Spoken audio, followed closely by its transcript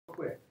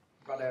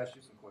to ask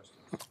you some questions.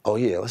 Oh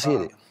yeah, let's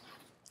hit it.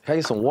 Can I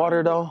get some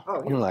water though?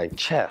 Oh, yeah. I'm like,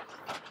 chap.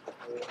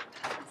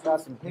 It's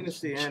got some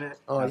Hennessy in it.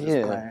 Oh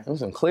yeah, there's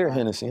some clear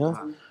Hennessy, huh?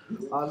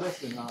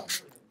 Listen,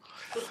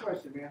 quick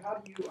question, man. How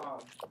do you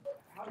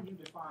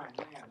define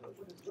manhood?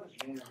 What is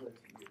manhood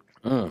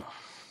to you?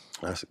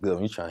 That's a good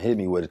one. You trying to hit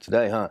me with it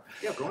today, huh?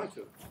 Yeah, going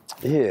to.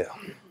 Yeah,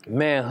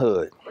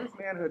 manhood. What is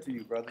manhood to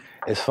you, brother?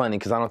 It's funny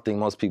because I don't think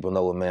most people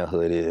know what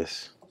manhood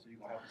is. So you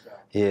gonna help us out?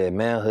 Yeah,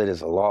 manhood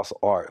is a lost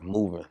art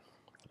movement.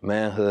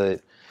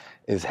 Manhood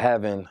is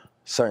having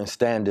certain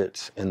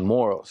standards and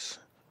morals.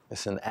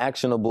 It's an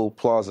actionable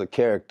clause of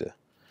character.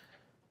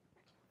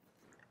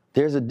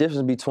 There's a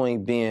difference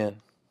between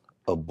being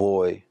a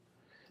boy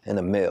and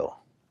a male.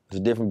 There's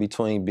a difference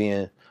between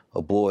being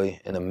a boy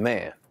and a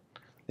man.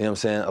 You know what I'm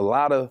saying? A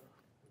lot of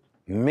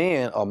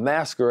men are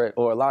masquerading,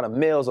 or a lot of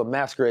males are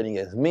masquerading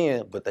as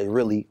men, but they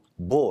really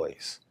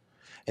boys.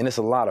 And it's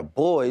a lot of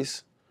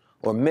boys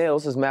or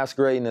males is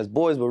masquerading as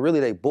boys, but really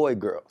they boy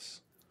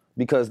girls.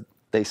 Because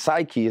their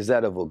psyche is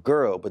that of a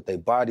girl, but their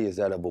body is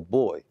that of a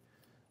boy.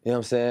 You know what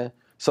I'm saying?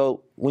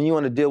 So when you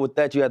want to deal with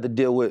that, you have to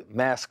deal with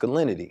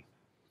masculinity.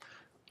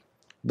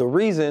 The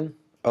reason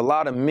a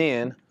lot of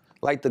men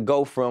like to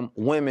go from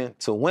women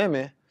to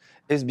women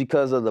is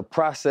because of the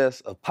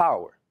process of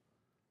power.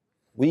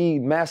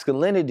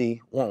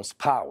 Masculinity wants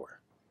power.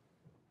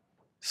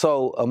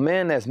 So a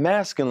man that's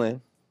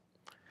masculine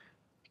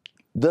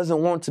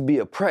doesn't want to be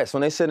oppressed.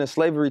 When they said in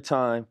slavery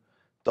time,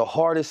 the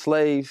hardest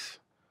slaves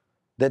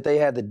that they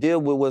had to deal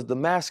with was the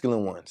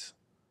masculine ones.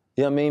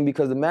 You know what I mean?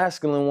 Because the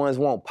masculine ones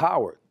want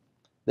power.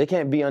 They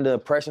can't be under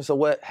oppression. So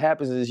what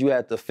happens is you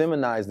have to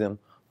feminize them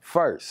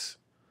first.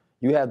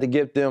 You have to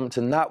get them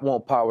to not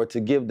want power, to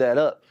give that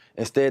up.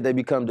 Instead, they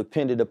become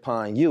dependent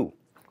upon you.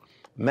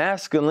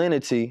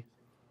 Masculinity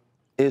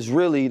is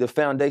really the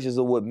foundations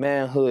of what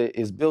manhood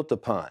is built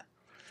upon.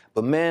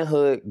 But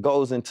manhood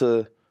goes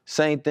into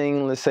same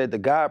thing, let's say the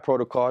God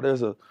protocol,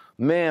 there's a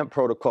man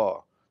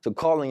protocol to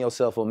calling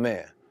yourself a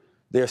man.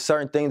 There are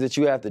certain things that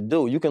you have to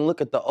do. You can look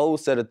at the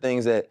old set of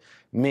things that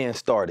men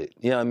started,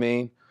 you know what I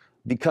mean?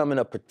 Becoming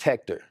a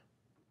protector,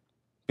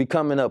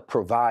 becoming a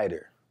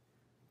provider,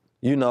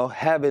 you know,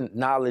 having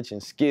knowledge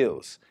and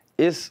skills.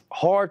 It's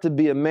hard to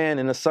be a man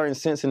in a certain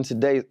sense in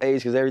today's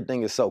age because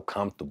everything is so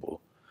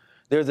comfortable.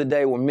 There's a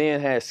day when men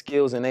had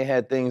skills and they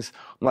had things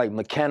like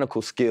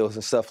mechanical skills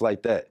and stuff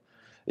like that.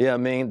 You know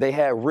what I mean? They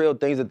had real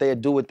things that they'd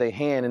do with their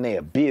hand and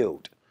they'd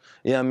build.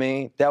 You know what I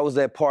mean? That was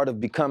that part of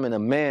becoming a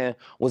man,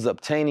 was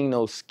obtaining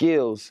those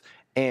skills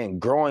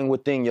and growing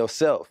within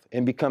yourself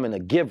and becoming a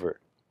giver.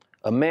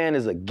 A man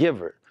is a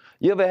giver.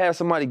 You ever had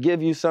somebody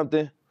give you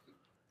something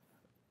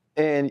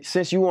and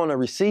since you on the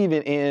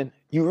receiving end,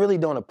 you really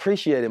don't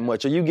appreciate it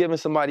much, or you giving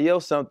somebody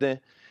else something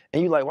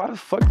and you like, why the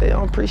fuck they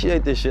don't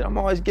appreciate this shit? I'm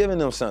always giving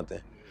them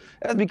something.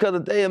 That's because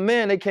if they a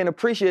man, they can't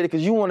appreciate it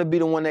because you want to be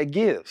the one that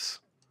gives.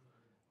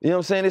 You know what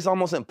I'm saying? It's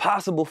almost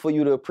impossible for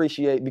you to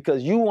appreciate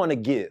because you want to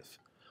give.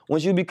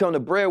 Once you become the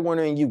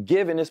breadwinner and you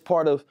giving, it's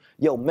part of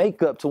your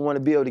makeup to want to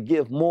be able to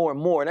give more and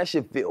more, and that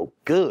shit feel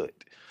good.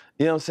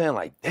 You know what I'm saying?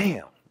 Like,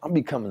 damn, I'm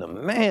becoming a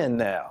man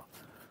now.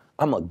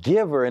 I'm a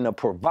giver and a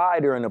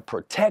provider and a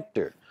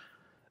protector.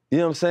 You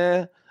know what I'm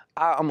saying?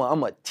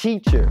 I'm a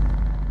teacher.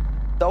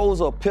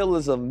 Those are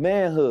pillars of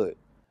manhood,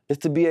 is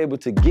to be able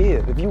to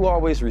give. If you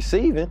always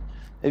receiving,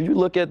 if you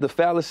look at the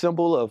phallus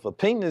symbol of a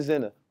penis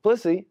and a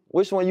pussy,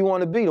 which one you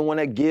want to be, the one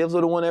that gives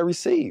or the one that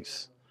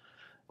receives?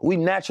 We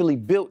naturally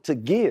built to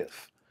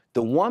give.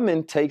 The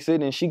woman takes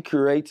it and she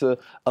creates a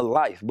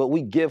life, but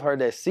we give her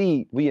that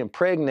seed, we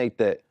impregnate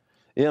that.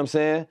 You know what I'm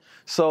saying?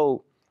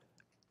 So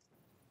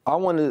I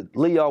want to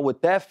leave y'all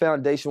with that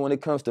foundation when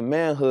it comes to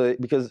manhood,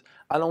 because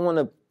I don't want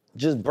to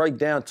just break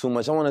down too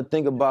much. I want to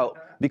think about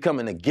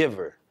becoming a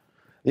giver.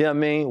 You know what I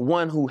mean?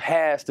 One who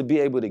has to be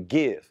able to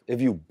give. If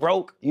you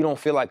broke, you don't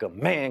feel like a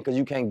man because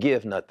you can't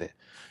give nothing.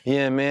 You know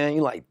what I mean?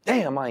 You like,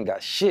 damn, I ain't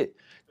got shit.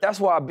 That's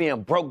why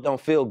being broke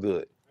don't feel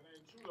good. That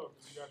ain't true though,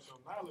 because you got your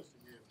knowledge to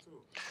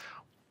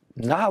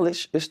give too.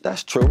 Knowledge,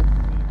 that's true.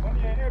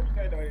 Money ain't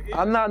everything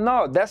though.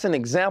 No, that's an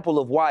example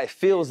of why it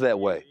feels that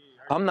way.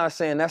 I'm not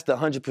saying that's the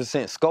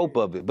 100% scope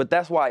of it, but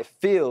that's why it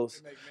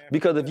feels,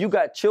 because if you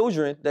got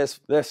children that's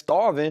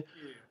starving,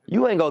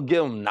 you ain't gonna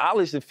give them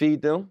knowledge to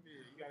feed them.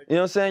 You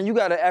know what I'm saying? You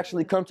gotta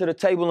actually come to the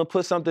table and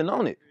put something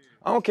on it.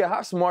 I don't care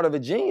how smart of a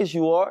genius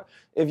you are.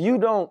 If you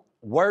don't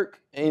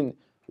work, and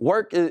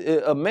work,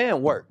 a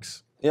man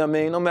works. You know what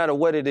I mean? No matter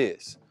what it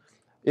is.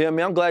 You know what I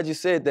mean? I'm glad you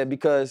said that,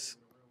 because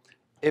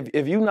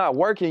if you're not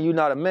working, you're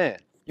not a man.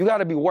 You got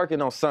to be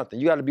working on something.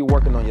 You got to be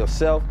working on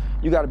yourself.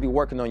 You got to be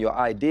working on your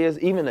ideas.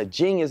 Even a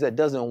genius that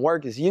doesn't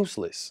work is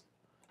useless.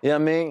 You know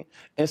what I mean?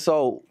 And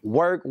so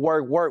work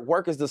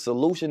is the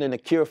solution and the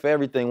cure for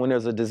everything. When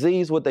there's a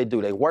disease, what they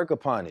do, they work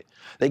upon it.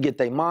 They get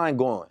their mind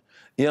going.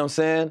 You know what I'm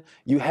saying?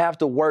 You have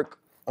to work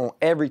on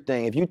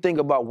everything. If you think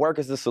about work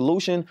as the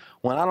solution,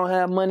 when I don't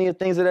have money or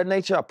things of that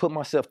nature, I put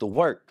myself to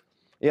work.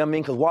 You know what I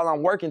mean? Because while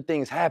I'm working,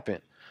 things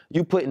happen.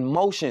 You put in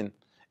motion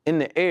in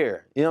the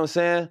air, you know what I'm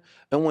saying?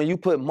 And when you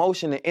put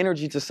motion and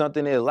energy to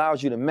something, it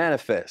allows you to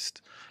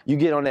manifest. You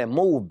get on that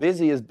move.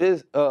 Business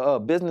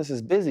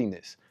is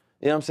busyness.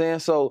 You know what I'm saying?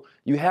 So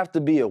you have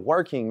to be a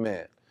working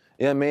man.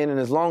 You know what I mean? And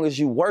as long as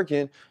you're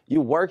working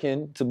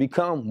to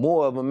become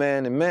more of a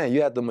man than man.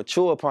 You have to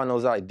mature upon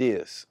those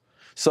ideas.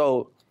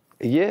 So,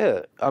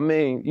 yeah, I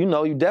mean, you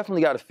know, you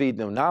definitely got to feed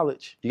them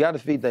knowledge. You got to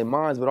feed their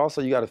minds, but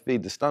also you got to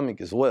feed the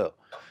stomach as well.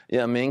 You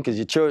know what I mean? Because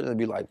your children will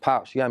be like,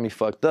 Pops, you got me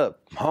fucked up.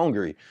 I'm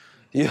hungry.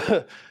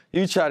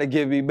 You try to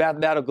give me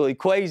mathematical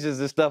equations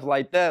and stuff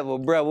like that. Well,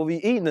 bro, what we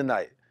eating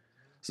tonight?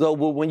 So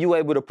when you're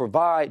able to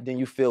provide, then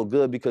you feel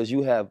good because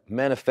you have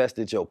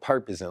manifested your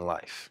purpose in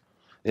life.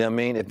 You know what I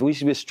mean? If we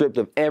should be stripped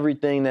of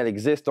everything that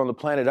exists on the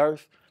planet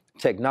Earth,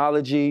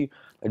 technology,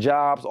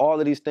 jobs, all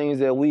of these things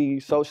that we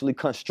socially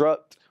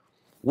construct,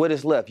 what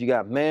is left? You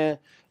got man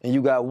and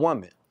you got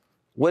woman.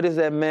 What is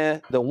that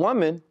man? The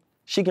woman,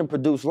 she can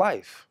produce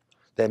life.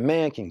 That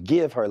man can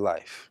give her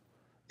life.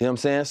 You know what I'm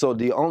saying? So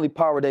the only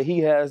power that he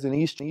has, and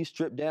he's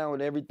stripped down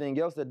with everything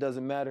else that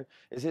doesn't matter,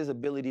 is his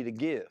ability to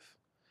give.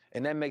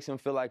 And that makes him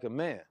feel like a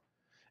man.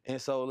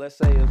 And so let's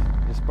say if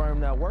your sperm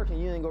not working,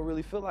 you ain't gonna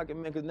really feel like a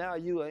man because now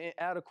you are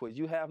inadequate.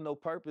 You have no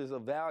purpose or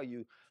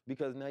value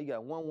because now you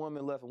got one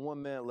woman left and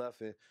one man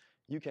left and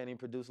you can't even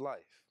produce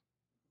life.